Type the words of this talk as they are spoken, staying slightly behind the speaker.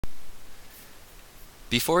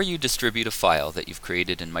Before you distribute a file that you've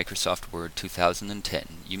created in Microsoft Word 2010,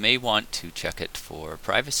 you may want to check it for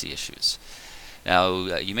privacy issues.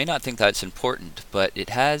 Now, you may not think that's important, but it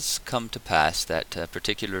has come to pass that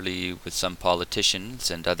particularly with some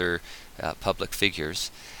politicians and other public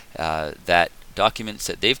figures, that documents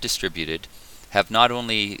that they've distributed have not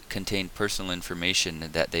only contained personal information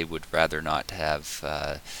that they would rather not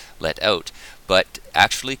have let out, but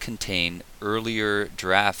actually contain earlier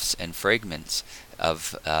drafts and fragments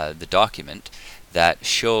of the document that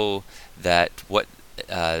show that what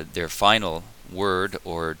their final word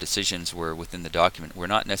or decisions were within the document were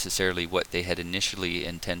not necessarily what they had initially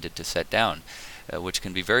intended to set down, which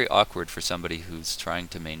can be very awkward for somebody who's trying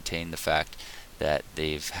to maintain the fact that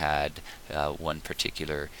they've had one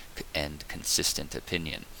particular and consistent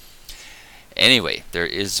opinion. Anyway, there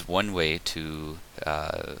is one way to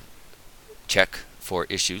check for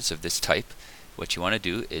issues of this type. What you want to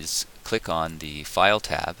do is click on the File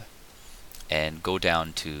tab and go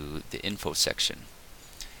down to the Info section.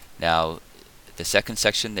 Now, the second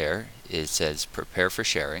section there says Prepare for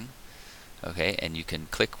Sharing, okay, and you can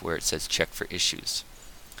click where it says Check for Issues.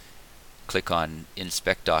 Click on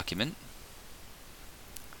Inspect Document,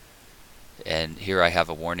 and here I have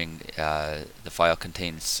a warning, the file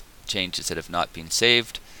contains changes that have not been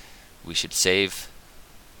saved. We should save.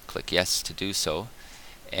 Click Yes to do so,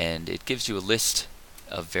 and it gives you a list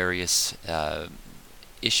of various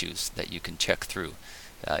issues that you can check through,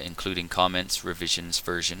 including comments, revisions,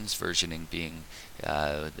 versions, versioning being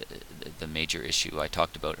the major issue I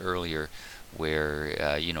talked about earlier,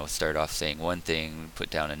 where start off saying one thing, put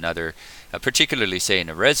down another. Particularly say in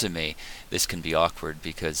a resume, this can be awkward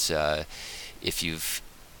because if you've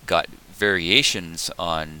got variations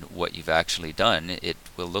on what you've actually done, it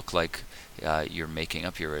will look like you're making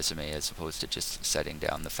up your resume as opposed to just setting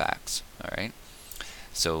down the facts. All right.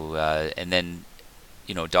 So and then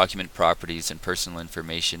document properties and personal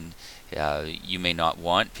information. You may not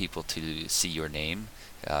want people to see your name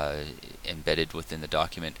embedded within the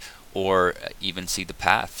document, or even see the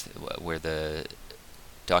path where the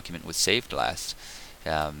document was saved last.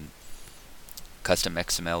 Custom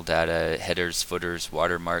XML data, headers, footers,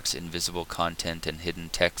 watermarks, invisible content, and hidden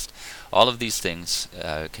text. All of these things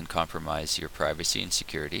can compromise your privacy and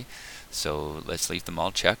security. So let's leave them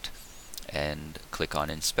all checked and click on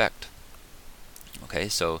Inspect. Okay,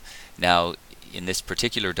 so now in this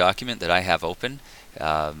particular document that I have open,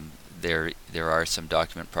 there are some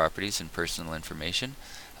document properties and personal information.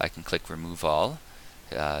 I can click Remove All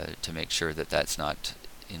to make sure that that's not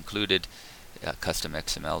included. Custom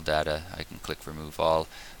XML data, I can click Remove All.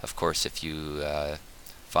 Of course, if you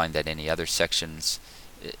find that any other sections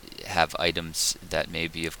have items that may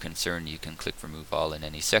be of concern, you can click Remove All in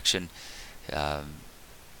any section.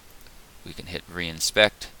 We can hit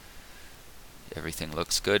Reinspect. Everything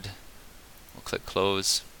looks good. We'll click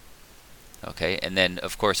Close. Okay, and then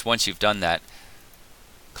of course once you've done that,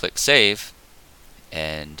 click Save,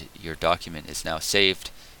 and your document is now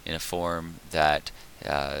saved in a form that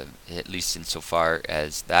at least insofar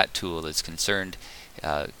as that tool is concerned,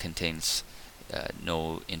 contains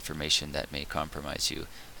no information that may compromise you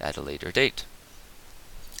at a later date.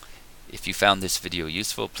 If you found this video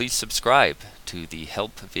useful, please subscribe to the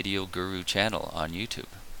Help Video Guru channel on YouTube.